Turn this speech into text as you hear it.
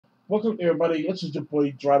Welcome everybody, this is your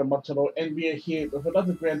boy Dryder Mataroa, and we are here with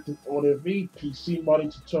another Grand Theft Auto V PC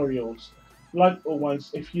modding tutorials. Like always,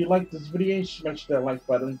 if you like this video, smash that like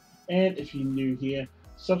button, and if you're new here,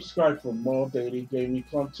 subscribe for more daily gaming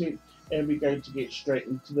content, and we're going to get straight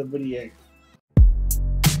into the video.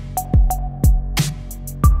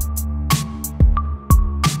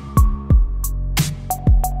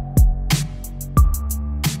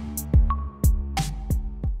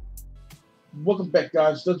 Welcome back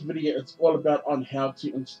guys, this video is all about on how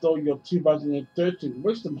to install your 2013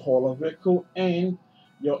 Western hauler vehicle and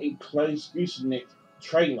your enclosed gooseneck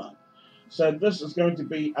trailer. So this is going to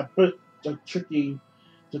be a bit of a tricky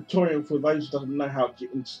tutorial for those who don't know how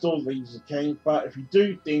to install these, okay? But if you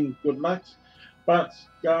do, then good luck. But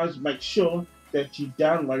guys, make sure that you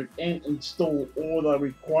download and install all the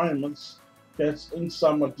requirements that's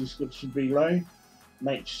inside my description below.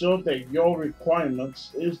 Make sure that your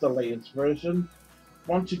requirements is the latest version.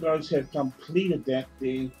 Once you guys have completed that,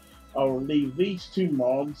 then I'll leave these two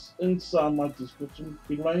mods inside my description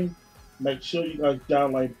below. Make sure you guys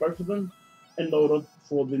download both of them in order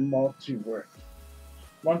for the mod to work.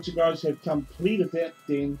 Once you guys have completed that,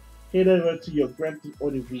 then head over to your Grand Theft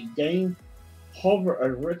Auto V game, hover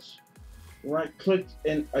over it, right click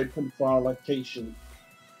and open file location.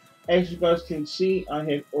 As you guys can see, I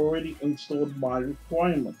have already installed my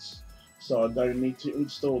requirements, so I don't need to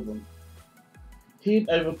install them. Head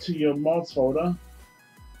over to your mods folder,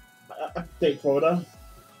 update folder,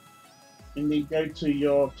 and then go to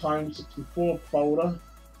your Time 64 folder,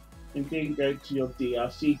 and then go to your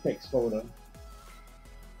DRC packs folder.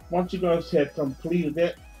 Once you guys have completed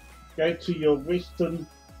that, go to your Western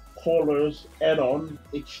Haulers add-on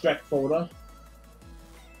extract folder.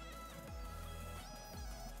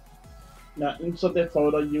 Now inside that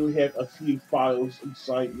folder you have a few files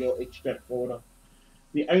inside your extract folder.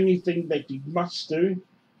 The only thing that you must do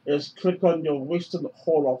is click on your Western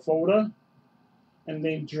Hauler folder and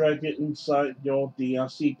then drag it inside your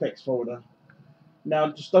DRC packs folder.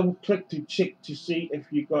 Now just double click to check to see if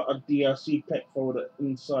you got a DRC pack folder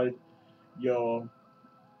inside your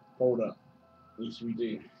folder. Yes, we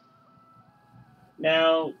do.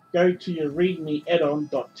 Now go to your readme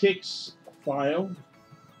add-on.txt file.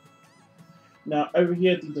 Now over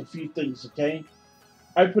here there's a few things, okay?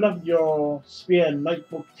 Open up your spare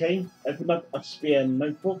notebook, okay? Open up a spare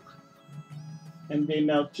notebook and then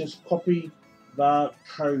now just copy the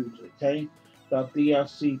code, okay? The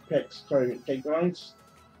DRC packs code, okay guys?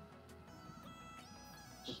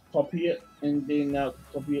 Just copy it and then now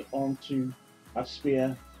copy it onto a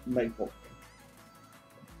spare notebook.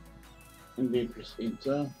 And then press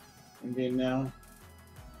enter. And then now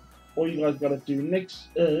all you guys gotta do next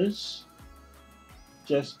is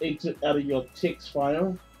just exit out of your text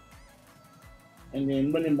file and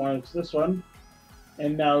then minimize this one,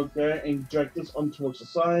 and now go and drag this on towards the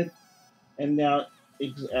side and now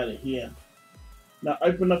exit out of here. Now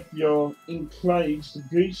open up your enclosed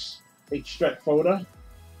goose extract folder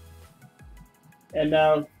and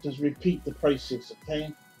now just repeat the process,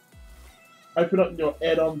 okay? Open up your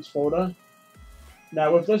add-ons folder.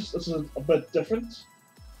 Now with this is a bit different.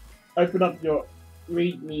 Open up your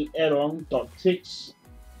readme add-on.txt.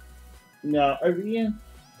 Now over here,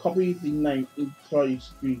 copy the name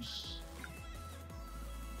enclosed goose.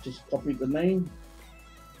 Just copy the name.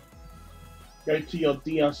 Go to your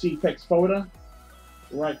DRC packs folder.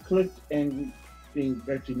 Right click and then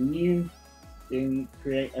go to new. Then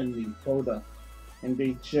create a new folder. And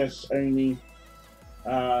then just only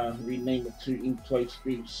rename it to enclosed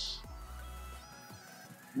goose.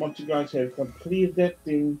 Once you guys have completed that,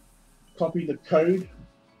 then copy the code.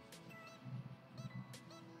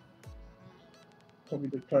 Copy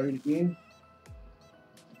the code again.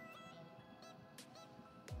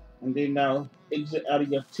 And then now exit out of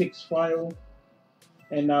your text file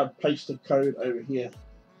and now paste the code over here.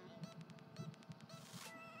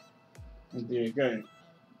 And there you go.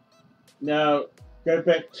 Now go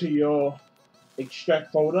back to your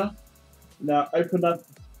extract folder. Now open up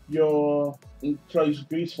your enclosed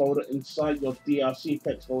goose folder inside your DRC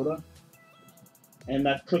packs folder. And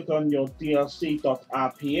now click on your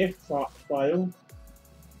drc.rpf file.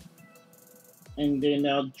 And then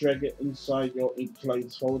now drag it inside your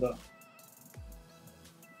enclosed folder.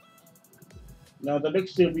 Now the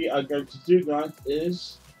next thing we are going to do, guys,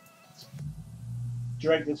 is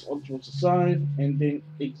drag this onto the side and then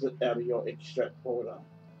exit out of your extract folder.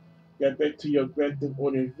 Go back to your Grand Theft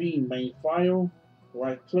Auto V main file,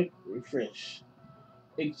 right click, refresh.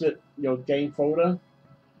 Exit your game folder.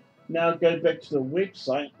 Now go back to the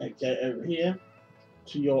website, okay, over here,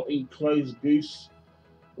 to your enclosed goose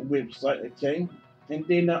website, okay, and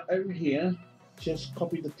then over here just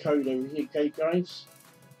copy the code over here, okay guys?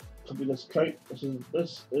 Copy this code.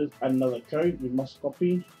 This is another code you must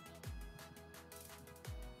copy.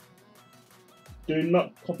 Do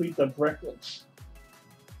not copy the brackets.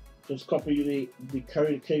 Just copy the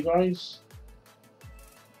code, okay guys?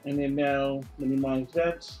 And then now minimize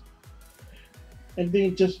that. And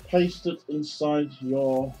then just paste it inside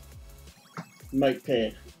your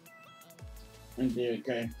notepad. And there we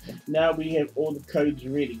go. Now we have all the codes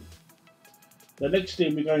ready. The next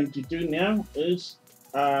thing we're going to do now is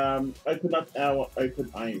open up our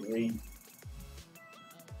OpenInteriors.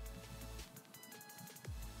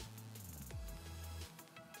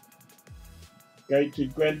 Go to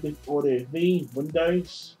Graphic Audio V,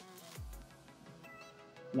 Windows.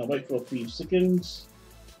 Now wait for a few seconds.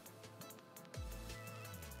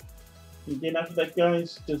 And then after that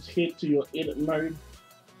guys, just head to your edit mode.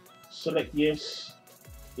 Select yes.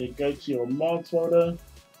 Then go to your mods folder.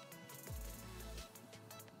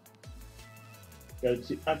 Go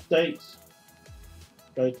to updates.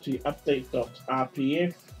 Go to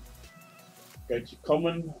update.rpf. Go to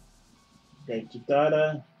common. Go to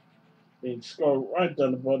data. Then scroll right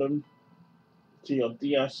down the bottom to your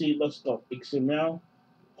DRC list.xml.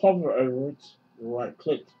 Hover over it. Right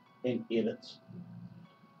click and edit.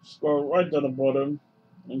 Scroll right down the bottom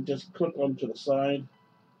and just click onto the side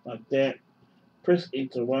like that. Press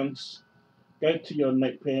enter once. Go to your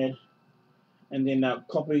notepad and then now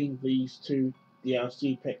copy these two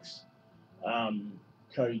DRC packs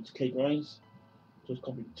codes, okay guys? Just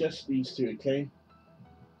copy just these two, okay?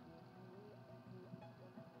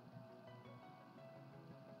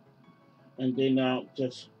 And then now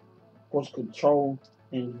just press Control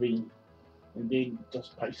and V and then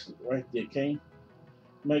just paste it right there, okay?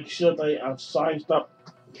 Make sure they are sized up,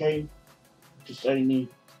 okay? Just only,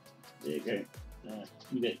 there you go.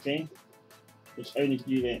 Do that, okay? Just only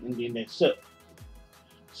do that and then that's it.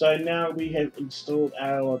 So now we have installed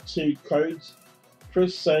our two codes.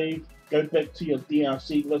 Press save, go back to your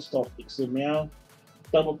DRC list.xml,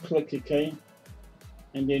 double click, okay?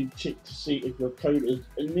 And then check to see if your code is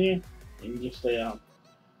in there. And yes, they are.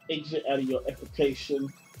 Exit out of your application,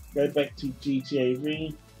 go back to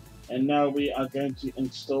GTAV, and now we are going to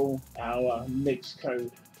install our next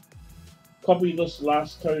code. Copy this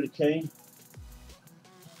last code, okay?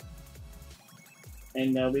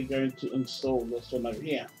 And now we're going to install this one over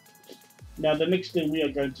here. Now the next thing we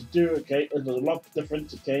are going to do, okay, is a lot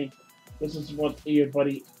different, okay? This is what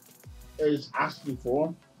everybody is asking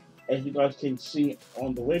for, as you guys can see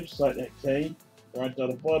on the website, okay? Right down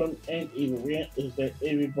the bottom and everywhere is that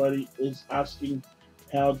everybody is asking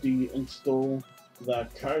how do you install the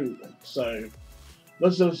code. So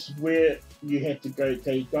this is where you have to go,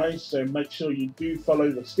 okay guys, so make sure you do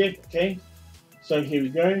follow the step, okay? So here we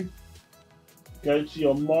go. Go to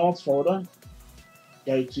your mods folder,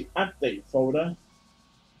 go to update folder,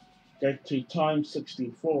 go to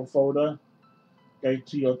time64 folder, go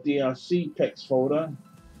to your DRC packs folder.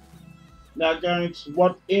 Now guys,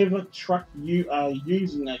 whatever truck you are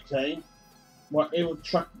using, okay, whatever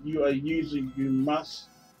truck you are using, you must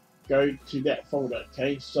go to that folder,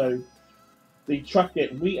 okay? So the truck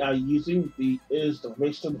that we are using is the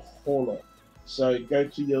Western Hauler. So go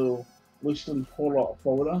to your Western Hauler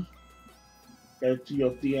folder, go to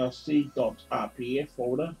your drc.rpf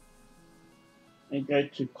folder, and go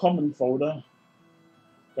to common folder,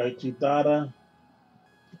 go to data,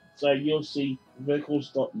 so you'll see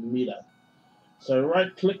vehicles.meta. So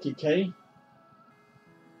right click, okay,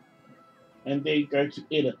 and then go to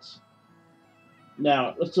edit.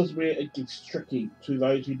 Now this is where it gets tricky to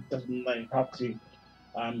those who doesn't know how to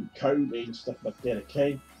code and stuff like that,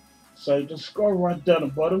 okay? So just scroll right down the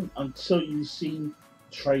bottom until you see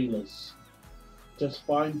trailers. Just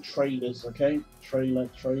find trailers, okay? Trailer,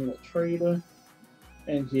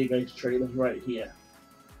 and here goes trailers right here.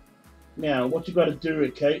 Now what you got to do,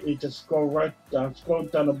 okay, is just scroll down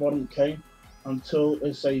the bottom, okay, until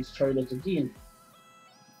it says trailers again.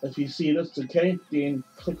 If you see this, okay, then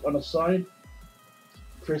click on the side,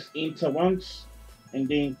 press enter once, and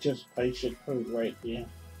then just paste your code right there.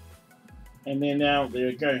 And then now there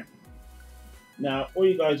we go. Now all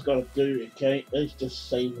you guys got to do, okay, is just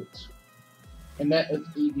save it. And that is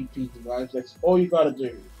easy peasy, guys. That's all you got to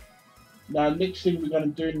do. Now next thing we're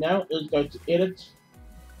going to do now is go to edit,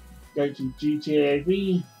 go to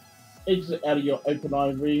GTAV, exit out of your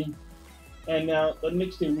OpenInteriors. And now the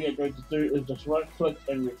next thing we are going to do is just right click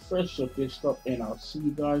and refresh your desktop, and I'll see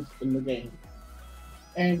you guys in the game.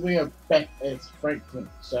 And we are back as Freightliner.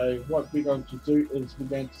 So what we're going to do is we're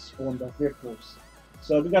going to spawn the vehicles.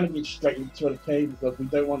 So we're going to get straight into it, okay, because we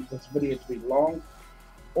don't want this video to be long.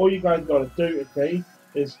 All you guys got to do, okay,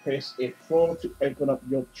 is press F4 to open up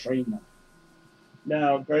your trailer.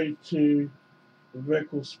 Now go to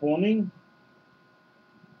vehicle spawning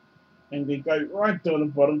and then go right down the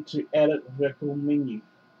bottom to edit vehicle menu.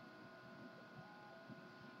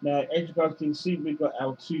 Now as you guys can see, we've got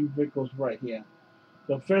our two vehicles right here.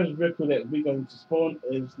 The first vehicle that we're going to spawn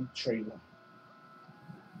is the trailer.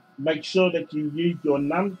 Make sure that you use your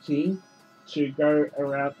num key to go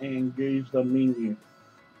around and use the menu.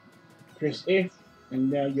 Press F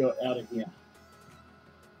and now you're out of here.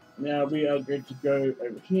 Now we are going to go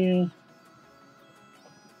over here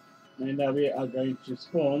and now we are going to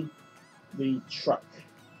spawn the truck.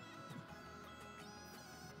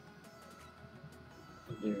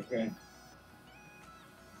 There we go.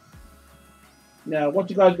 Now what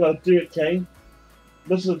you guys gotta do, okay?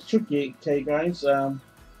 This is tricky, okay, guys.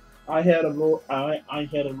 I had a little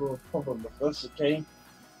problem with this, okay?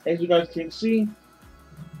 As you guys can see,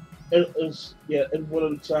 it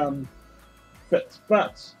wouldn't fit.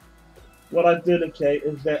 But what I did, okay,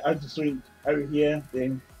 is that I just went over here,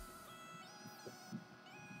 then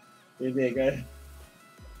there you go.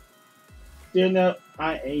 Then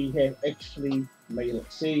I have actually made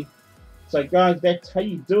it. See, so guys, that's how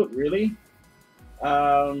you do it, really.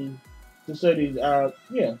 Just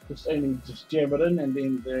only just jam it in, and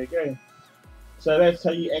then there you go. So that's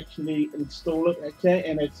how you actually install it, okay,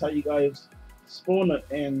 and that's how you guys spawn it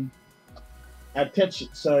and attach it.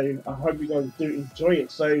 So I hope you guys do enjoy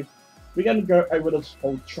it. So we're going to go over this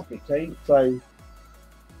whole truck, okay. So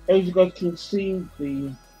as you guys can see,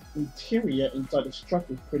 the interior inside this truck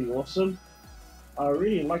is pretty awesome. I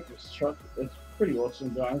really like this truck. It's pretty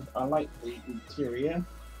awesome, guys. I like the interior.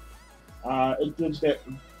 It gives that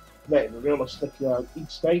realistic each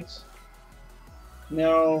state.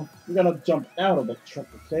 Now we're gonna jump out of the truck,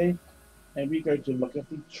 okay, and we go to look at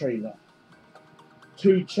the trailer.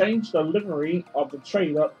 To change the livery of the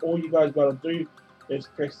trailer, all you guys gotta do is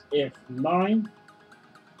press F9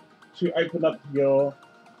 to open up your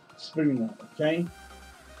spooner, okay.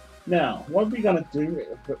 Now what we're gonna do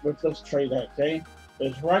with this trailer, okay,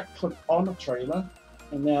 is right click on the trailer,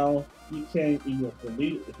 and now you can either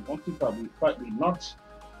delete it if you want to, probably not.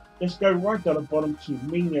 Just go right down the bottom to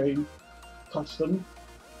menu custom,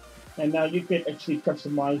 and now you can actually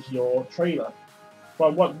customize your trailer.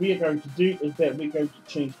 But what we are going to do is that we're going to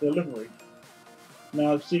change the livery.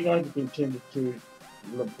 Now see guys, you can change it to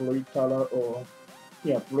the blue color, or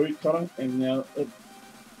blue color, and now it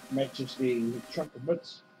matches the truck a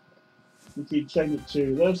bit. You can change it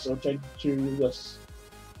to this or change it to this.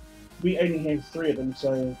 We only have 3 of them,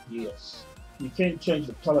 so yes. You can change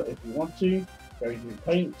the color if you want to. Go to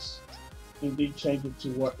paints, and then change it to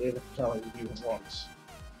whatever color you want.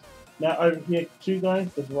 Now over here too, guys,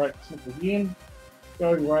 just right click again,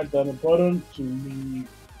 go right down the bottom to menu,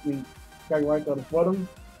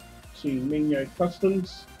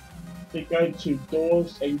 customs, then go to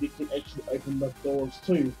doors, and you can actually open the doors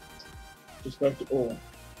too. Just go to all.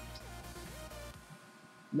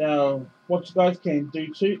 Now what you guys can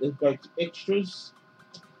do too is go to extras,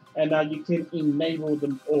 and now you can enable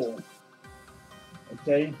them all.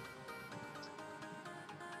 Okay.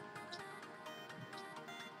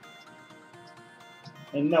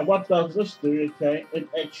 And now what does this do, okay? It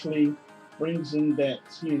actually brings in that,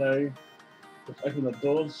 just open the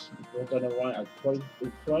doors. I don't know why I closed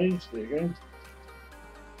it. There you go.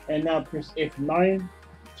 And now press F9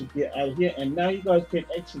 to get out of here. And now you guys can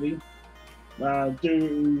actually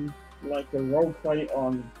do like a role play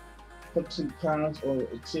on fixing cars or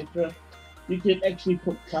etc. You can actually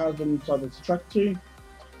put cars inside this truck too.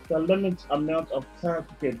 The limit amount of cars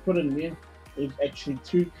you can put in there is actually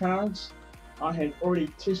 2 cars. I have already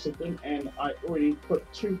tested them, and I already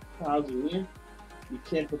put 2 cars in there. You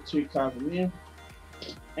can put 2 cars in there,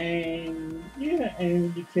 and yeah,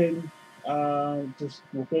 and you can just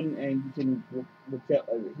walk in, and you can look out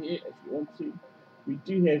over here if you want to. We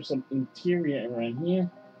do have some interior around here,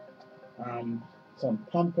 some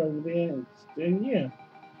pump over there, and yeah,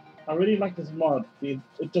 I really like this mod. It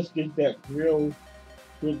just gives that real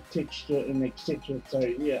good texture and etc. So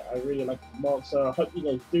yeah, I really like the mod. So I hope you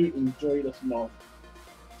guys do enjoy this mod.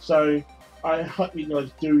 So I hope you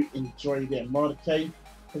guys do enjoy that mod, okay?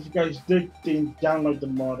 If you guys did then download the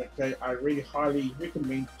mod, okay, I really highly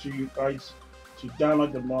recommend to you guys to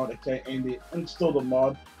download the mod, okay, and then install the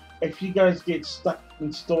mod. If you guys get stuck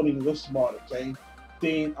installing this mod, okay,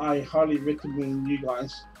 then I highly recommend you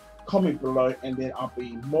guys comment below, and then I'll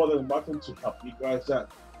be more than welcome to help you guys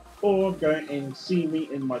out. Or go and see me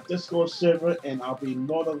in my Discord server, and I'll be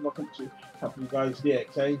more than welcome to help you guys there,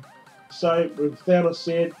 okay? So with that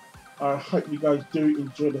said, I hope you guys do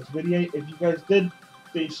enjoy this video. If you guys did,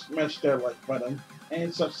 please smash that like button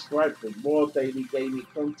and subscribe for more daily gaming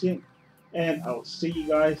content. And I'll see you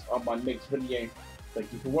guys on my next video.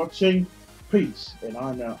 Thank you for watching. Peace, and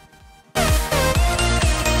I'm out.